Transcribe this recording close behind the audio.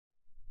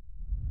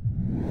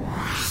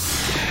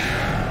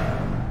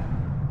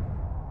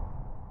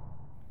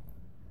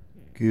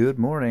Good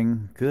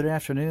morning, good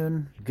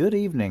afternoon, good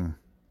evening,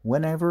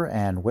 whenever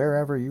and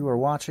wherever you are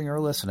watching or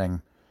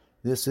listening.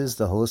 This is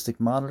the Holistic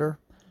Monitor,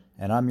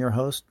 and I'm your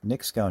host,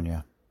 Nick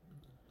Scogna.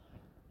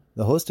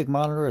 The Holistic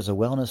Monitor is a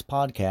wellness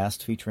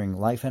podcast featuring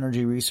life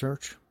energy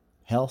research,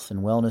 health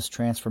and wellness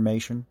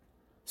transformation,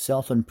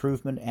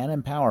 self-improvement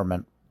and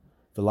empowerment,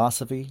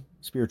 philosophy,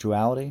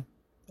 spirituality,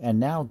 and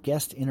now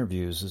guest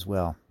interviews as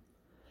well.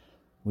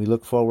 We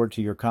look forward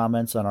to your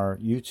comments on our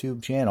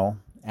YouTube channel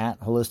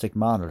at Holistic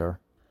Monitor,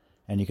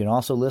 and you can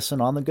also listen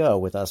on the go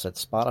with us at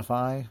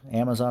Spotify,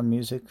 Amazon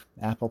Music,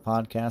 Apple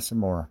Podcasts, and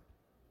more.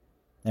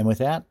 And with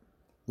that,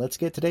 let's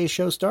get today's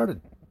show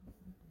started.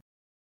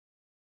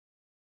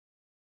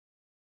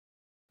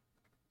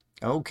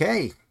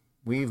 Okay,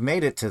 we've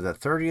made it to the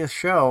 30th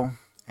show,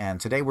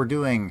 and today we're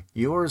doing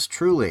Yours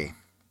Truly,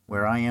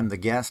 where I am the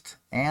guest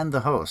and the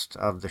host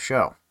of the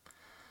show.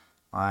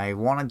 I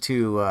wanted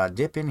to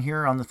dip in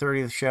here on the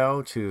 30th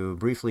show to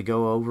briefly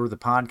go over the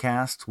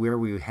podcast, where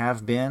we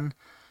have been,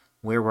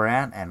 where we're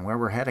at, and where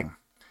we're heading.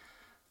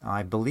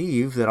 I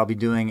believe that I'll be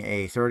doing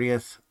a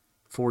 30th,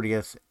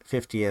 40th,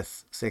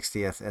 50th,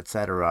 60th,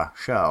 etc.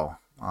 show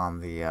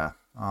on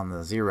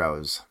the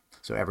zeros,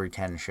 so every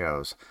 10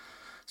 shows.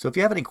 So if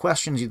you have any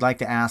questions you'd like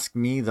to ask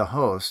me, the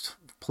host,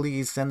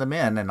 please send them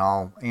in and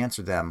I'll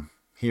answer them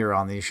here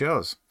on these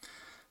shows.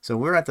 So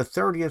we're at the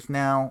 30th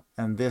now,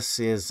 and this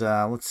is,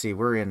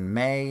 we're in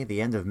May,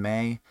 the end of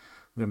May.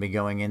 We're going to be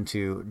going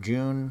into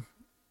June,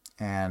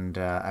 and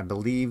I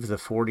believe the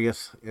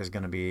 40th is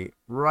going to be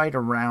right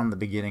around the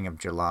beginning of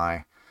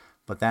July,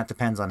 but that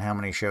depends on how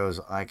many shows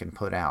I can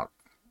put out.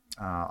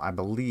 I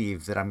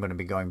believe that I'm going to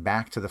be going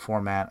back to the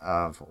format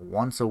of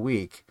once a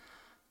week,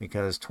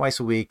 because twice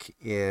a week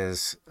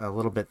is a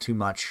little bit too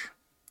much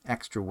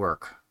extra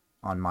work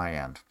on my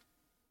end.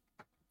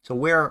 So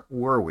where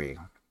were we?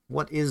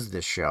 What is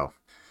this show?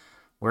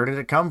 Where did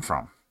it come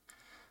from?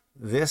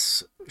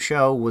 This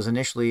show was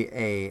initially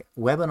a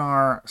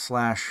webinar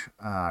slash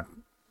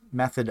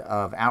method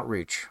of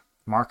outreach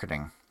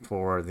marketing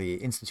for the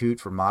Institute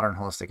for Modern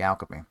Holistic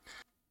Alchemy.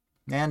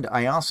 And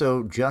I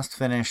also just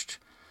finished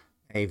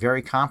a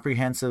very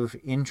comprehensive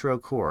intro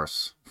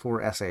course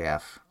for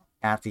SAF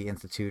at the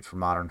Institute for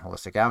Modern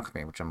Holistic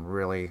Alchemy, which I'm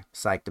really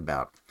psyched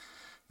about.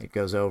 It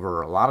goes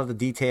over a lot of the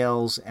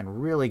details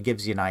and really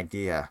gives you an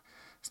idea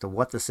as to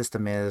what the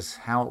system is,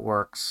 how it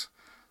works,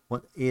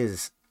 what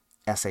is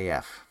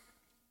SAF.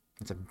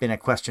 It's been a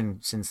question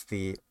since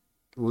the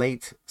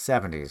late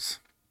 70s,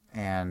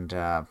 and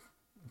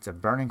it's a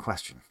burning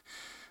question,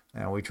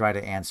 and we try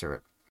to answer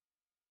it.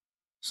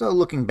 So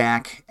looking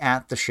back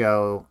at the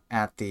show,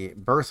 at the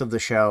birth of the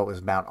show, it was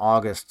about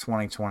August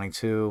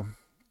 2022,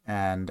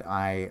 and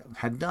I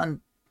had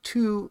done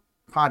 2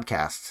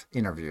 podcast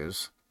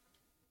interviews.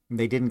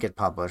 They didn't get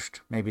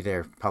published. Maybe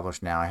they're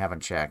published now. I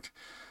haven't checked.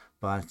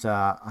 But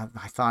I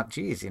thought,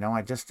 geez,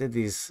 I just did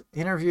these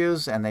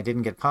interviews and they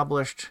didn't get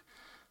published.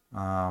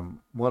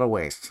 What a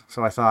waste.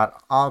 So I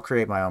thought, I'll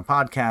create my own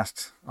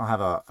podcast. I'll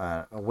have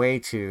a way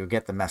to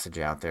get the message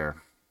out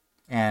there.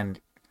 And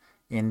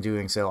in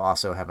doing so,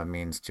 also have a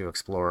means to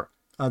explore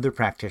other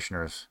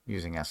practitioners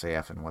using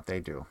SAF and what they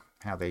do,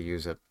 how they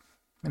use it,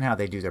 and how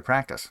they do their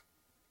practice.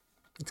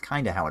 It's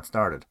kind of how it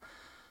started.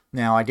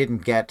 Now, I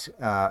didn't get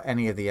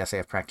any of the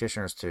SAF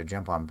practitioners to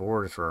jump on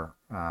board for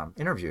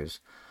interviews,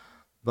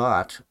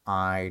 but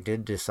I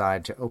did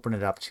decide to open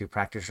it up to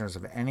practitioners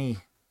of any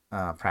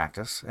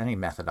practice, any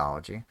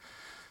methodology,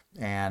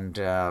 and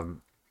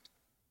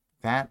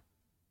that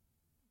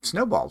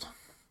snowballed.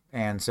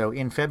 And so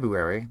in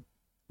February,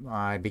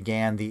 I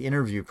began the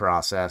interview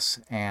process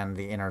and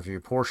the interview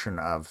portion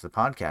of the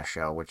podcast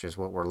show, which is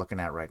what we're looking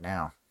at right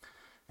now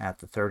at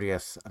the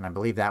 30th, and I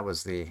believe that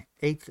was the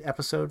 8th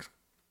episode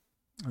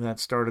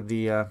that started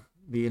the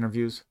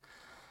interviews.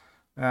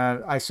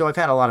 So I've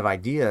had a lot of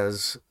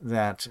ideas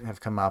that have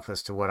come up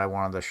as to what I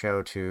wanted the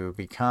show to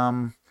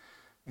become,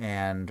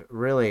 and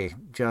really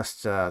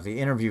just the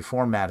interview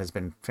format has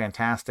been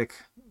fantastic,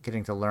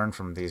 getting to learn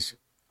from these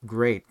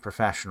great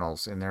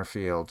professionals in their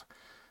field,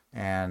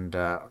 and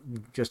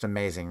just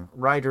amazing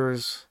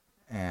writers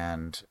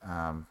and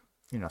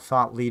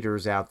thought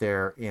leaders out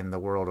there in the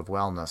world of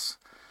wellness.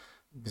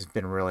 It's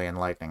been really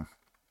enlightening.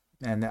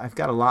 And I've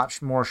got a lot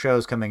more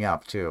shows coming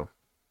up too.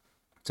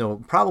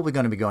 So probably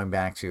going to be going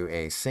back to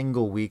a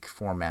single week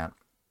format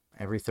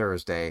every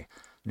Thursday.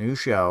 New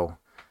show,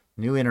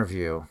 new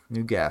interview,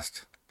 new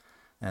guest.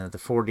 And at the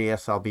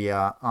 40th, I'll be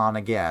on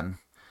again.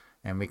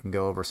 And we can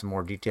go over some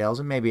more details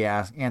and maybe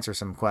answer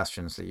some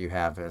questions that you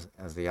have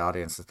as the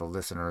audience, as the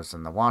listeners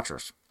and the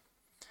watchers.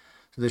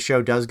 So the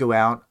show does go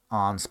out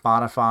on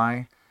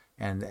Spotify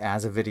and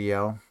as a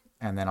video,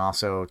 and then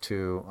also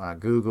to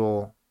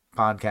Google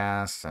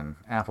Podcasts and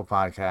Apple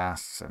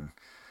Podcasts and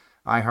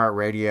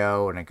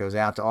iHeartRadio, and it goes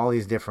out to all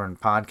these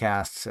different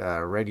podcasts,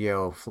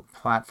 radio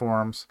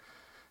platforms.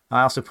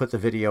 I also put the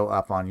video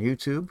up on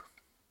YouTube.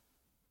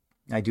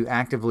 I do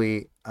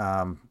actively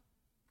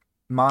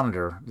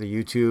monitor the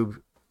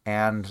YouTube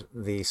and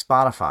the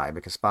Spotify,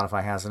 because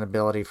Spotify has an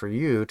ability for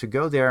you to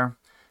go there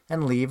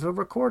and leave a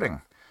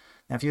recording.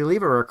 Now, if you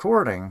leave a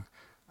recording,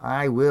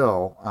 I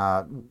will,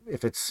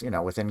 if it's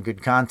within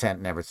good content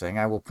and everything,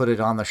 I will put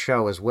it on the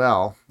show as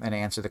well and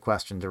answer the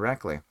question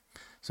directly.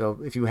 So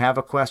if you have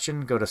a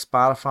question, go to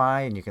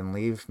Spotify and you can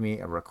leave me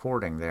a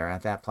recording there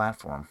at that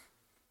platform.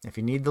 If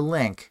you need the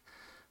link,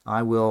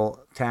 I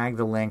will tag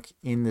the link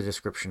in the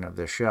description of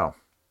this show.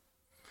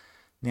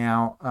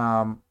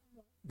 Now,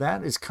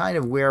 that is kind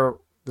of where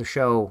the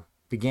show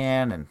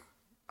began and,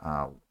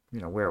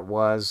 where it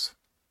was.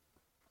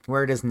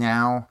 Where it is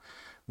now,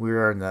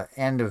 we're in the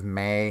end of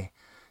May,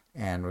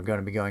 and we're going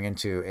to be going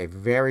into a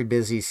very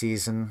busy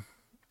season.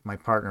 My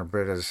partner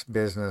Britta's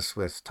business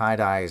with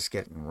tie-dye is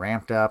getting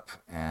ramped up,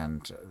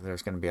 and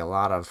there's going to be a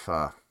lot of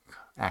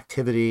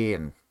activity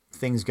and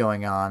things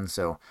going on.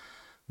 So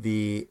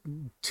the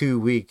two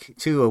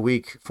a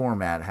week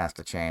format has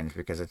to change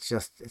because it's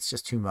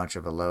just too much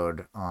of a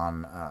load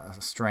on a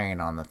strain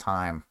on the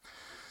time.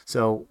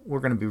 So we're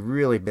going to be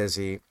really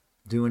busy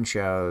doing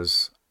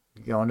shows,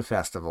 going to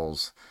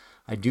festivals.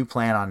 I do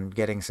plan on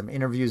getting some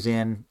interviews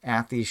in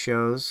at these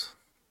shows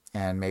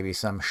and maybe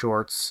some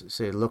shorts,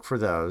 so look for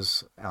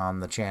those on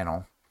the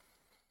channel.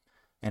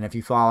 And if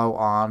you follow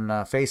on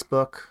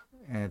Facebook,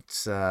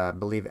 it's I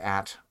believe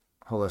at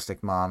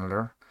Holistic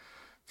Monitor.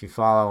 If you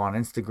follow on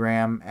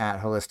Instagram,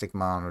 at Holistic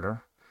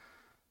Monitor.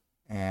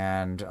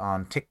 And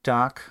on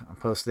TikTok, I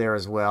post there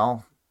as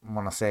well. I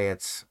want to say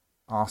it's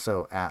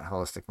also at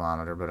Holistic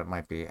Monitor, but it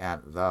might be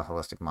at the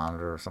Holistic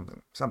Monitor or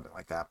something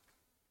like that.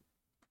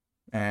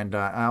 And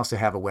I also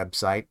have a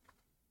website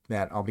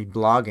that I'll be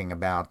blogging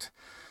about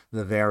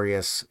the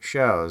various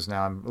shows.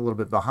 Now, I'm a little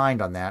bit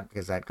behind on that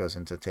because that goes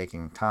into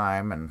taking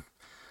time and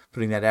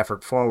putting that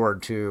effort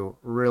forward to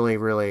really,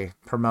 really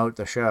promote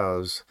the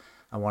shows.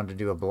 I wanted to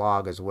do a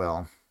blog as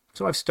well.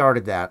 So I've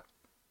started that.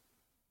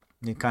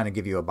 To kind of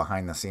give you a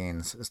behind the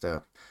scenes as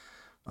to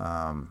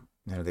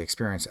the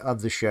experience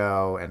of the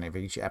show and of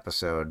each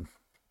episode.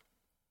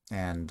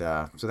 And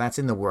so that's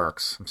in the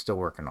works. I'm still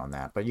working on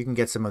that. But you can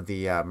get some of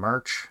the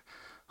merch,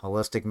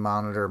 Holistic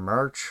Monitor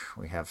merch.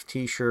 We have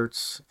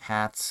t-shirts,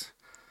 hats,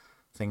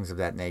 things of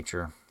that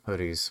nature,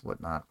 hoodies,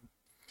 whatnot.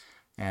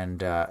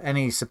 And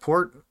any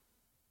support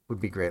would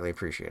be greatly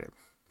appreciated.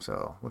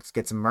 So let's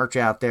get some merch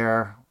out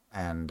there.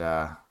 And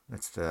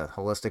it's the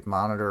Holistic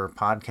Monitor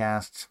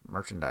podcast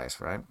merchandise,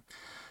 right?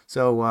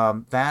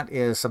 So that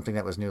is something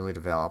that was newly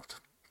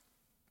developed.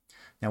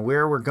 Now,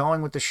 where we're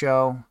going with the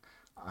show,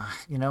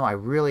 I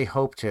really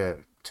hope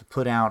to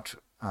put out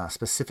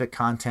specific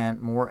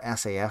content, more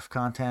SAF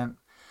content,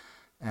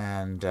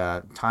 and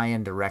tie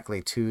in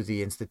directly to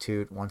the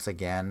Institute once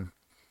again.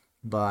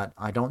 But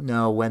I don't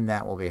know when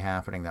that will be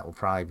happening. That will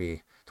probably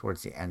be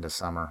towards the end of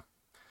summer.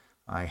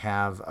 I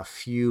have a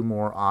few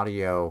more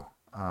audio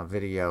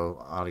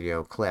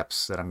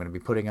clips that I'm going to be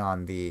putting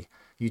on the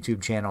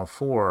YouTube channel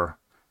for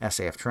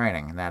SAF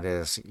training, and that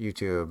is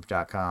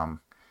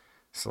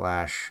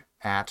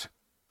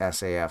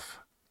youtube.com/@SAF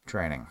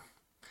training.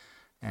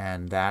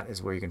 And that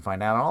is where you can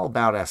find out all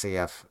about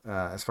SAF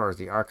as far as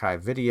the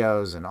archive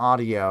videos and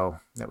audio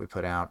that we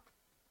put out.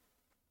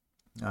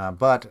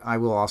 But I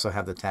will also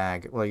have the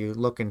tag. Well, you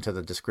look into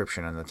the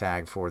description, and the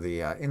tag for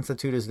the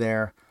Institute is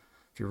there.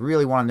 If you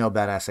really want to know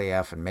about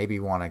SAF and maybe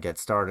want to get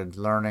started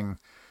learning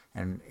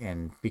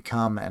and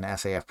become an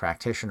SAF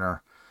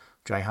practitioner,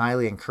 which I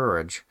highly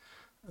encourage,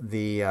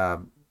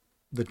 the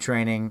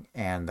training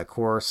and the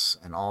course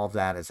and all of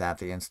that is at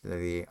the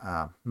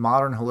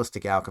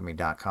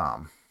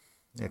modernholisticalchemy.com.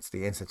 It's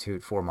the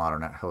Institute for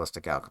Modern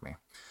Holistic Alchemy.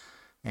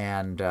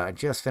 And I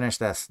just finished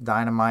this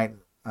Dynamite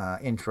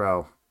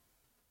intro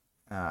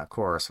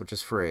course, which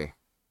is free.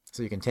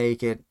 So you can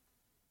take it.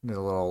 There's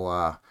a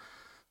little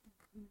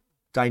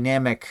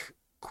dynamic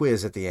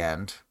quiz at the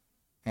end.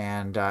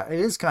 And it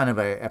is kind of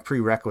a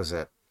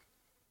prerequisite.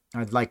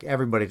 I'd like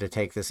everybody to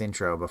take this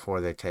intro before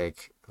they pay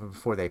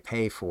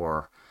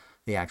for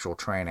the actual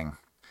training,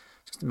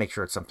 just to make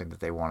sure it's something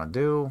that they want to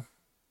do,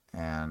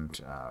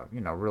 and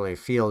really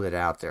field it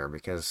out there,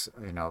 because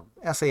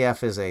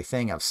SAF is a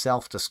thing of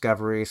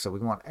self-discovery. So we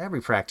want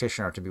every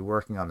practitioner to be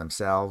working on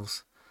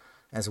themselves,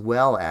 as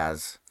well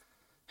as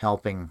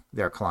helping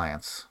their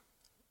clients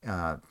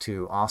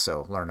to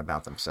also learn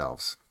about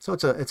themselves. So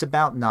it's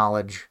about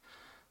knowledge.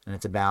 And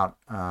it's about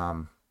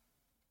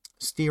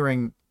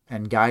steering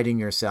and guiding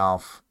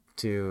yourself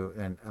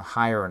to a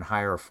higher and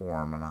higher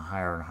form and a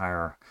higher and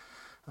higher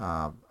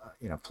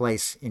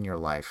place in your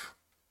life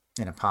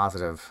in a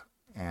positive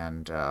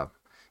and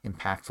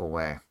impactful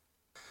way.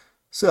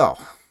 So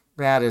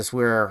that is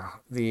where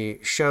the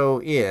show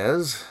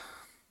is,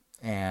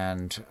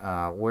 and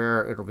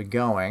where it'll be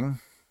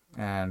going,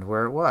 and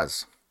where it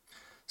was.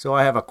 So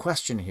I have a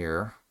question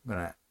here. I'm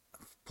going to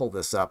pull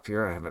this up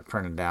here. I have it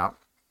printed out.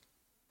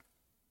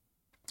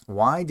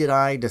 Why did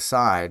I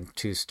decide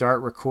to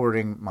start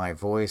recording my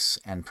voice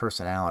and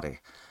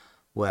personality?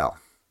 Well,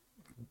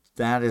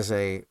 that is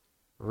a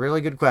really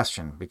good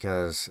question,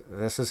 because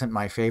this isn't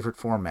my favorite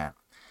format.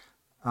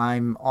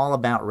 I'm all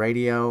about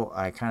radio.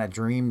 I kind of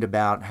dreamed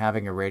about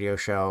having a radio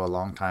show a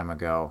long time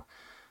ago.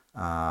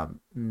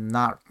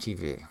 Not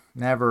TV,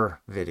 never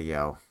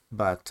video.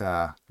 but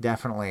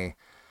definitely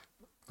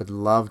would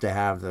love to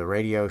have the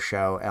radio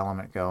show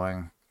element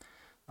going.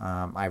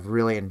 I've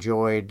really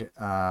enjoyed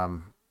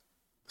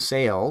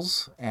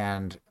sales,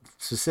 and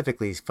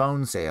specifically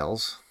phone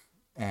sales.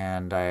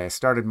 And I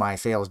started my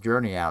sales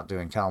journey out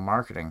doing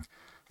telemarketing,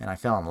 and I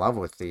fell in love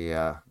with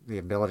the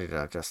ability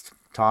to just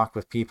talk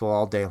with people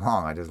all day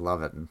long. I just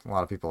love it. And a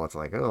lot of people, it's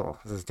like, oh,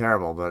 this is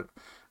terrible, but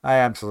I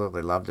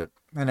absolutely loved it,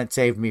 and it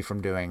saved me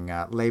from doing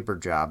labor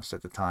jobs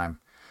at the time.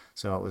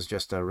 So it was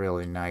just a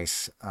really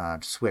nice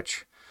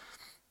switch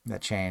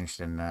that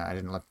changed, and I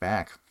didn't look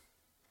back.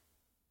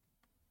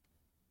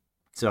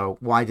 So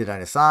why did I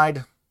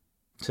decide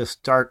to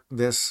start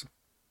this?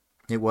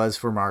 It was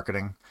for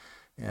marketing,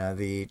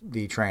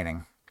 the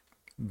training,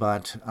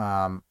 but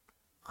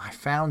I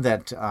found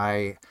that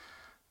I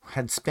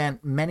had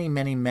spent many,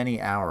 many,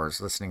 many hours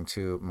listening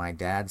to my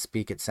dad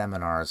speak at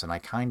seminars, and I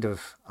kind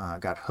of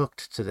got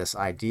hooked to this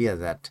idea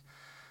that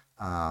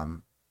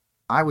um,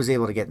 I was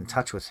able to get in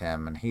touch with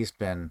him, and he's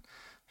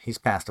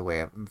passed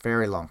away a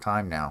very long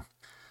time now.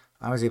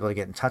 I was able to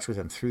get in touch with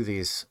him through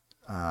these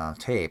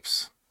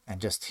tapes and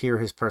just hear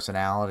his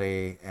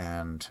personality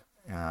and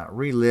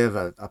relive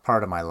a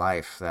part of my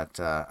life that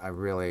I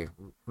really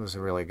was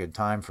a really good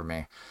time for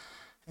me.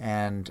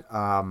 And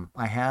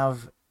I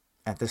have,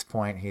 at this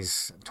point,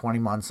 he's 20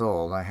 months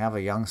old. I have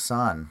a young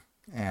son,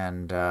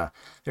 and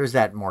there's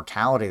that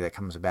mortality that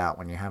comes about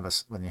when you have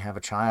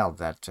a child,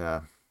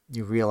 that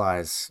you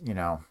realize,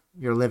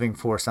 you're living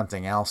for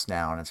something else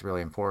now, and it's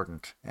really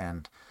important.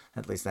 And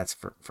at least that's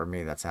for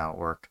me, that's how it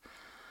worked.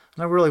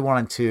 And I really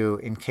wanted to,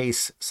 in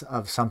case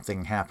of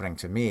something happening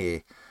to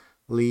me,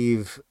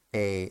 leave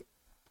a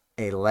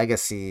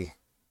legacy,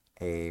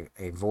 a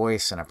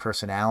voice and a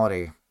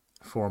personality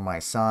for my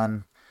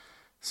son,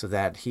 so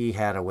that he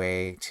had a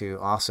way to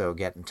also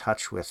get in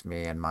touch with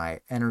me and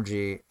my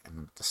energy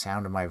and the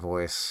sound of my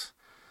voice,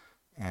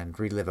 and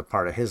relive a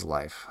part of his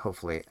life,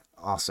 hopefully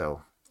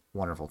also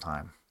wonderful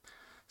time.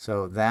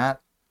 So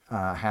that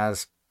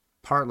has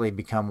partly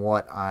become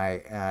what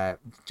I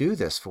do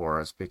this for,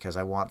 is because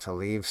I want to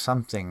leave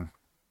something,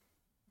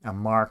 a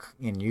mark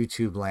in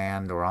YouTube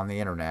land or on the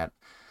internet,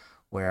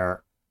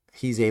 where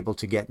he's able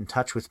to get in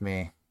touch with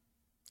me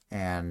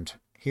and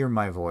hear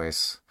my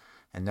voice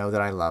and know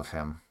that I love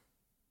him,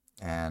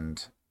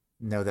 and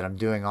know that I'm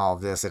doing all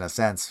of this in a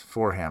sense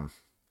for him.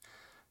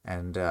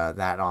 And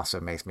that also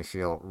makes me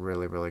feel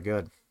really, really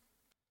good.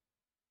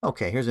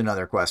 Okay, here's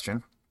another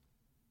question.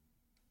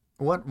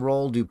 What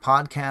role do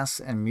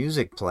podcasts and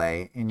music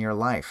play in your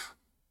life?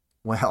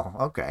 Well,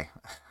 okay,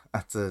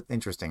 that's an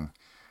interesting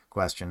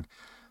question.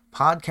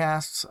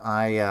 Podcasts,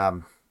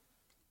 I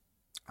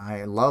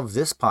love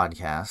this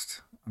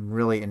podcast. I'm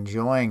really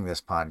enjoying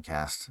this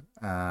podcast.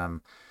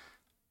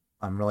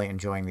 I'm really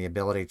enjoying the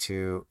ability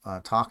to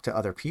talk to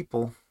other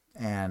people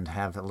and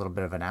have a little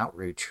bit of an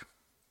outreach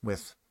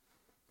with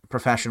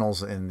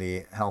professionals in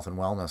the health and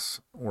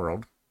wellness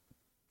world.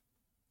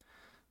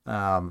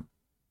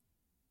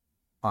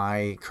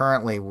 I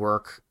currently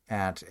work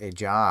at a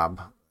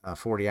job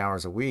 40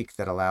 hours a week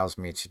that allows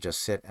me to just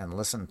sit and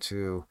listen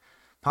to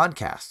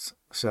podcasts.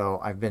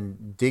 So I've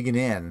been digging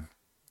in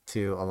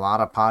to a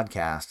lot of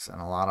podcasts and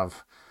a lot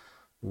of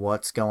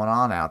what's going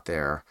on out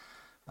there.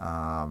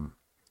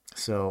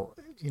 So,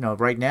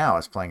 right now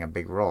it's playing a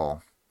big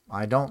role.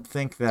 I don't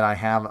think that I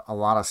have a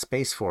lot of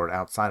space for it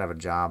outside of a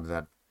job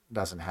that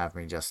doesn't have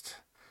me just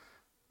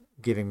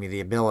giving me the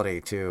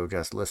ability to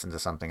just listen to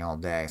something all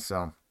day.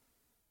 So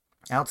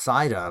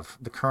outside of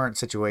the current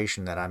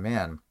situation that I'm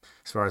in,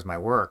 as far as my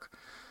work,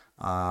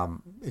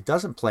 it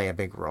doesn't play a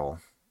big role.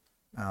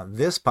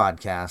 This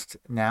podcast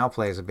now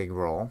plays a big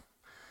role,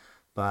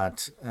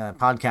 but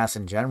podcasts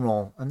in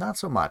general, not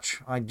so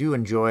much. I do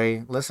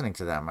enjoy listening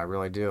to them. I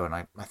really do. And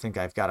I think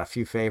I've got a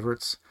few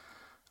favorites.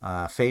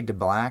 Fade to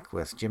Black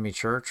with Jimmy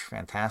Church,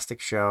 fantastic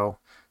show,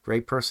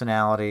 great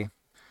personality.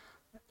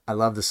 I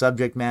love the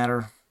subject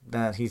matter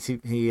that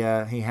he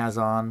has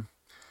on.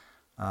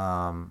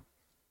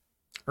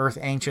 Earth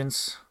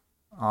Ancients,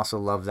 also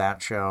love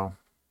that show.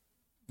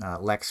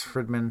 Lex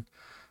Friedman,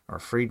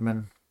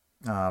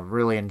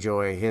 really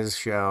enjoy his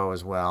show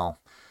as well.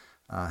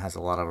 Has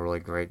a lot of really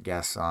great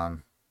guests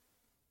on.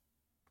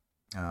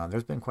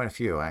 There's been quite a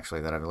few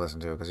actually that I've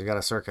listened to, because you got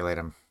to circulate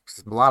them.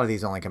 A lot of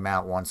these only come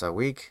out once a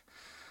week,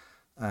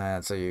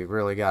 and so you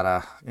really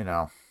gotta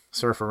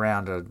surf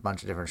around a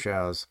bunch of different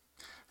shows.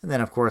 And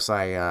then of course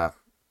I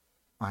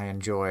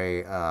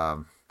enjoy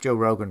Joe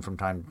Rogan from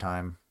time to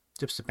time.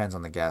 Just depends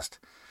on the guest.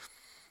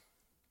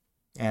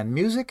 And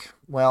music,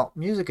 well,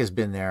 music has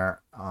been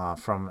there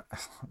from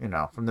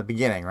the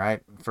beginning,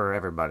 right, for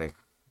everybody.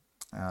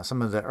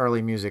 Some of the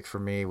early music for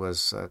me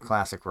was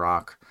classic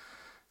rock,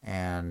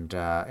 and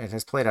it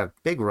has played a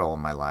big role in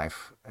my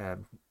life.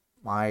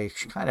 I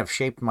kind of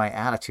shaped my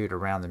attitude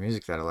around the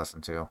music that I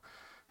listened to,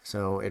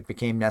 so it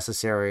became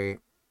necessary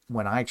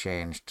when I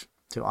changed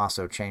to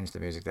also change the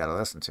music that I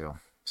listened to.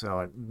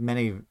 So at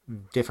many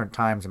different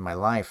times in my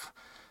life,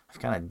 I've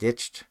kind of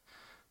ditched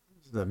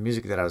the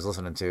music that I was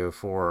listening to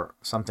for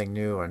something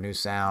new, a new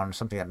sound,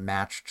 something that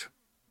matched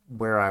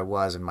where I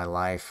was in my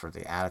life, or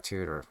the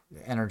attitude or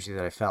the energy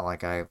that I felt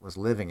like I was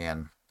living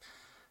in.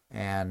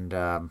 And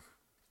I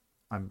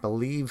want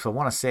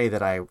to say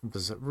that I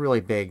was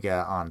really big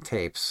on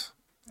tapes,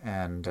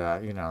 and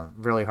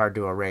really hard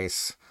to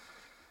erase.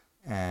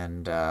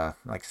 And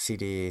like the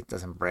CD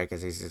doesn't break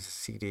as easy as the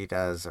CD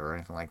does, or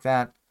anything like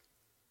that.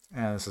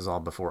 And this is all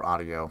before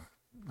audio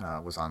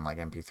was on like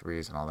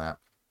MP3s and all that.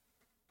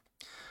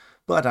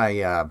 But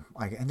I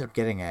ended up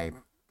getting a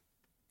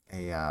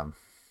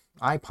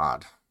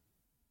iPod,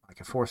 like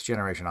a fourth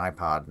generation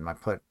iPod, and I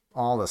put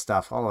all the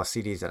stuff, all the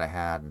CDs that I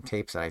had and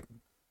tapes that I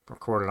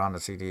recorded on the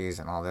CDs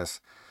and all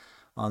this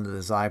onto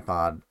this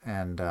iPod,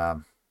 and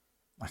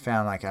I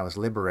found like I was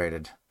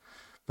liberated,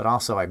 but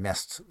also I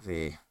missed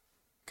the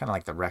kind of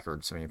like the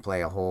records. When you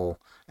play a whole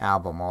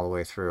album all the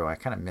way through, I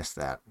kind of missed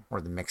that,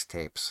 or the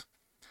mixtapes.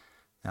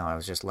 Now I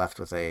was just left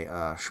with a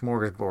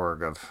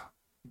smorgasbord of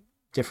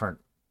different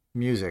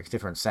music,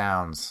 different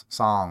sounds,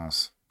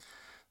 songs,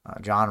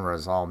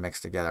 genres all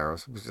mixed together,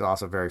 which is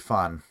also very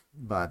fun,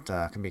 but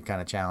can be kind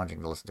of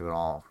challenging to listen to it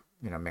all,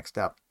 mixed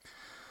up.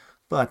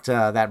 But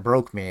that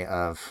broke me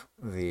of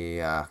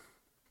the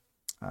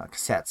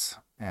cassettes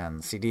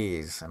and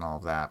CDs and all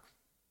of that.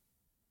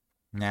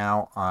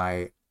 Now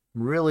I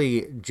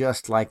really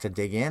just like to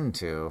dig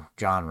into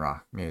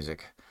genre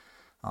music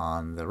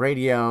on the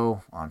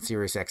radio, on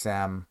Sirius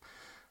XM,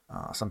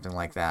 something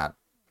like that.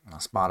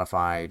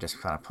 Spotify, you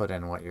just kind of put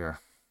in what you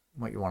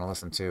want to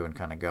listen to and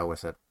kind of go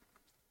with it.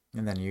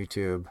 And then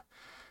YouTube.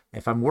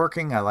 If I'm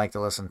working, I like to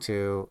listen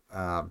to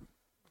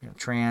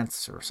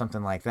trance or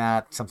something like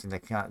that, something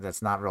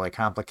that's not really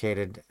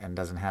complicated and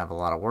doesn't have a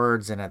lot of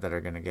words in it that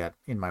are going to get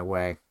in my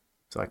way,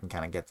 so I can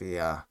kind of get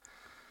the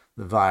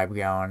vibe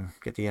going,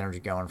 get the energy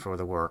going for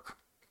the work.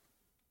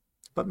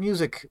 But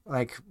music,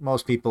 like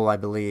most people, I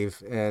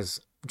believe, is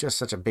just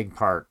such a big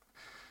part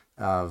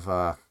of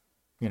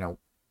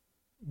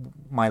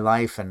my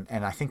life, and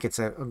I think it's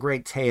a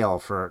great tale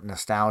for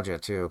nostalgia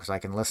too, because I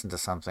can listen to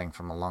something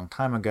from a long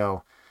time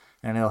ago,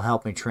 and it'll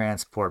help me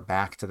transport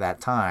back to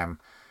that time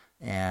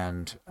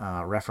and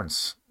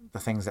reference the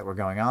things that were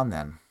going on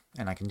then.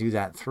 And I can do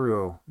that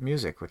through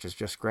music, which is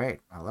just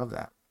great. I love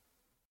that.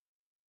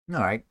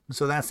 All right,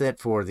 so that's it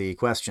for the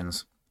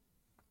questions.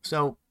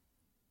 So,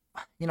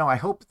 I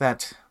hope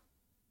that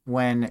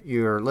when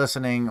you're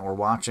listening or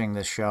watching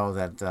this show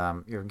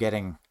that you're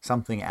getting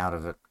something out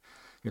of it.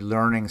 You're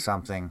learning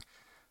something.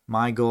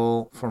 My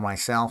goal for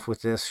myself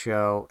with this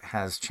show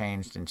has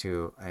changed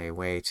into a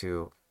way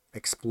to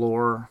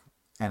explore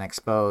and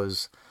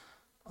expose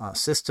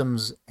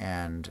systems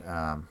and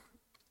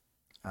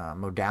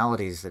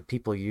modalities that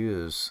people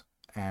use,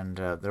 and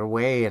their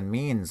way and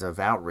means of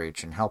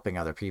outreach and helping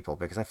other people,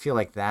 because I feel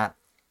like that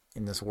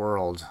in this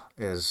world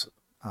is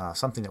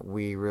something that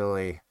we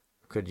really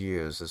could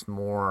use, is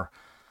more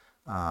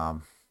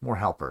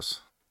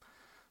helpers.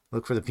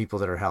 Look for the people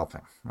that are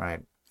helping, right?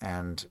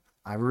 And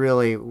I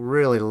really,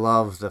 really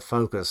love the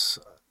focus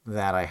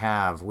that I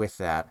have with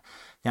that.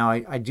 Now,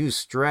 I do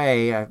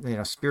stray,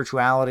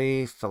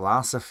 spirituality,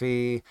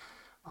 philosophy.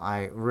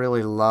 I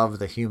really love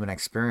the human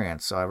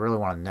experience, so I really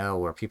want to know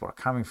where people are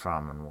coming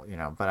from,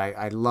 but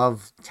I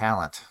love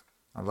talent.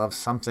 I love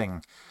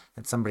something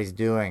that somebody's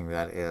doing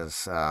that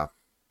is,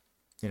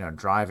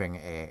 driving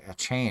a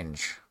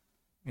change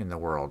in the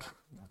world,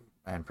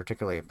 and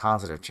particularly a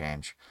positive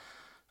change.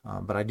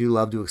 But I do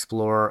love to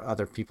explore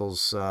other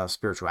people's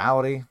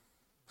spirituality,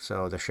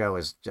 so the show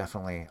is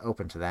definitely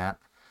open to that,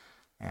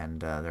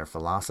 and their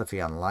philosophy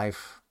on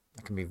life.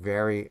 It can be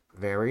very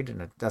varied,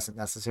 and it doesn't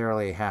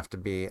necessarily have to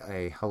be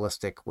a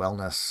holistic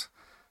wellness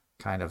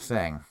kind of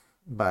thing.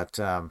 But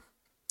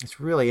it's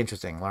really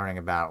interesting learning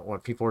about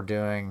what people are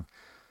doing,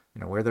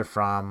 where they're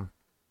from,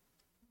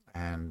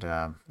 and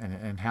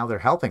how they're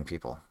helping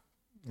people.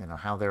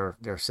 How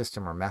their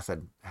system or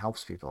method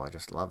helps people. I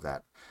just love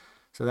that.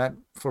 So that,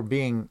 for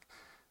being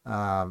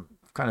kind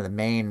of the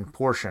main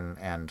portion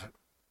and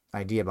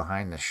idea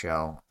behind this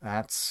show,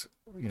 that's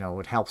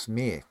what helps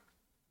me.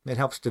 It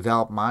helps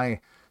develop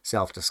my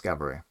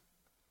self-discovery.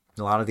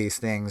 A lot of these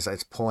things,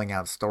 it's pulling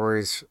out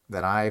stories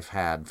that I've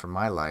had from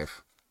my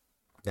life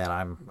that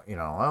I'm,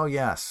 oh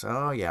yes,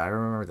 oh yeah, I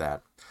remember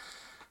that.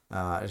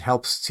 It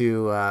helps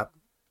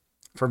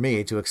for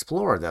me to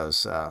explore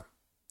those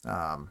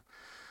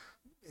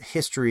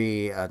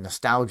history,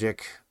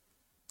 nostalgic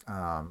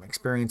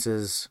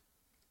experiences,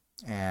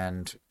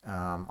 and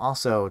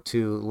also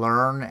to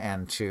learn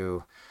and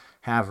to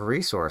have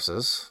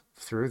resources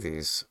through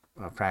these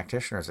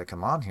practitioners that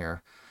come on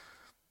here.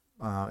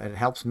 It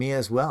helps me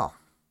as well.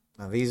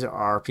 Now, these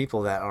are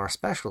people that are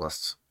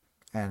specialists,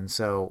 and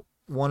so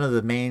one of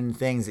the main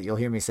things that you'll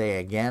hear me say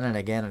again and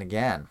again and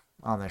again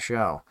on the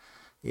show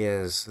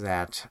is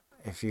that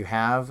if you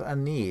have a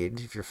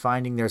need, if you're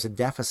finding there's a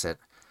deficit,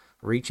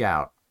 reach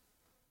out.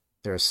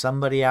 There's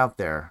somebody out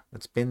there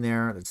that's been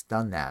there, that's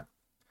done that,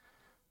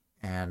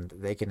 and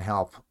they can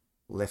help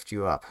lift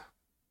you up,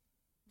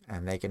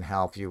 and they can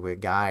help you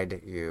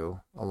guide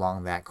you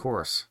along that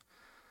course.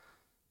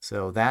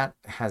 So that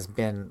has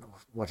been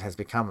what has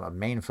become a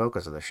main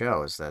focus of the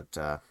show, is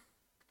that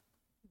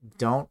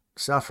don't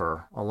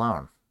suffer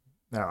alone.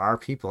 There are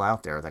people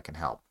out there that can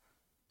help,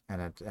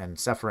 and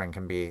suffering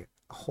can be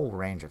a whole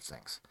range of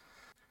things.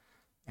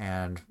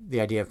 And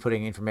the idea of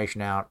putting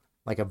information out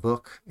like a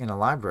book in a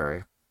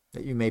library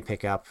that you may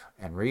pick up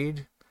and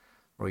read,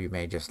 or you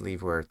may just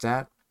leave where it's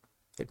at.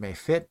 It may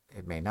fit,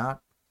 it may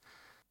not.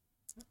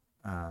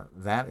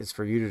 That is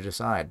for you to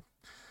decide.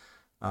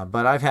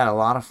 But I've had a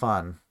lot of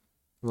fun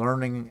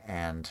learning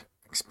and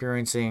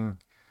experiencing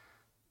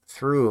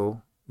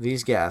through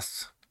these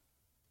guests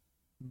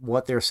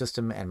what their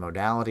system and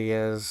modality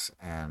is,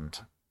 and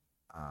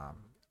I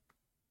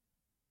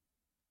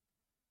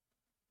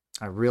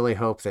really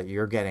hope that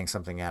you're getting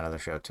something out of the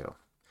show too.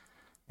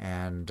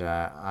 And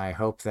I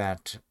hope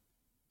that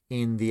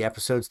in the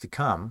episodes to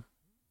come,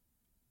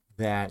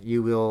 that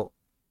you will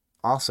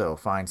also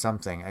find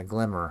something, a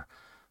glimmer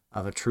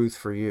of a truth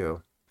for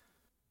you.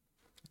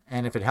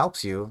 And if it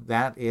helps you,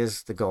 that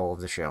is the goal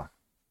of the show.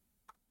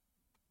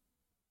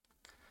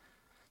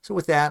 So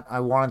with that, I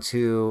want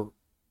to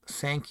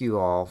thank you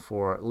all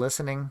for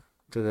listening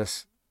to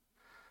this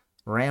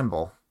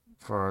ramble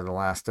for the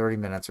last 30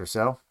 minutes or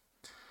so.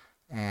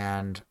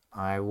 And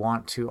I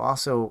want to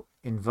also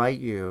invite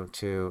you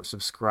to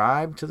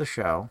subscribe to the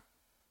show,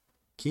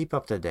 keep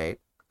up to date.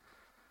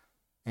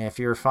 And if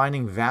you're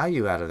finding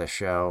value out of the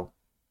show,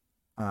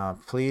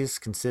 please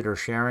consider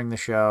sharing the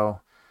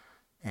show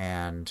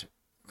and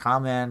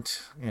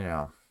comment,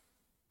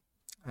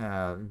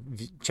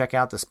 check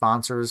out the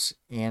sponsors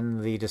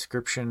in the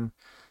description.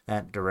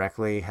 That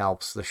directly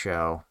helps the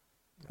show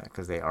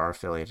because they are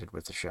affiliated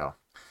with the show.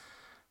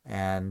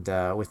 And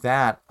with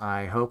that,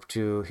 I hope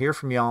to hear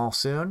from y'all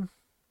soon.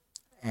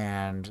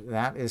 And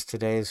that is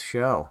today's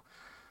show.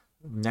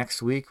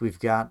 Next week, we've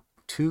got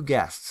 2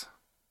 guests.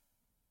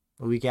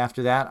 The week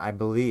after that, I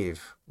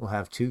believe we'll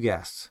have 2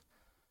 guests.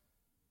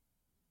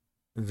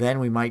 Then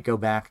we might go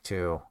back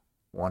to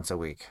once a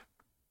week.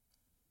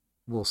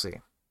 We'll see.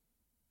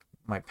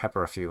 Might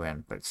pepper a few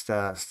in, but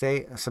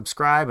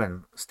subscribe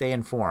and stay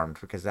informed,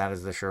 because that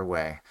is the sure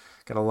way.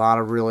 Got a lot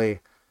of really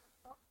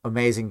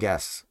amazing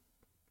guests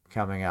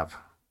coming up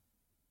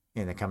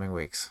in the coming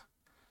weeks.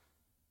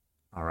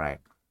 All right.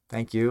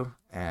 Thank you,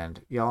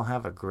 and y'all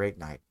have a great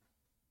night.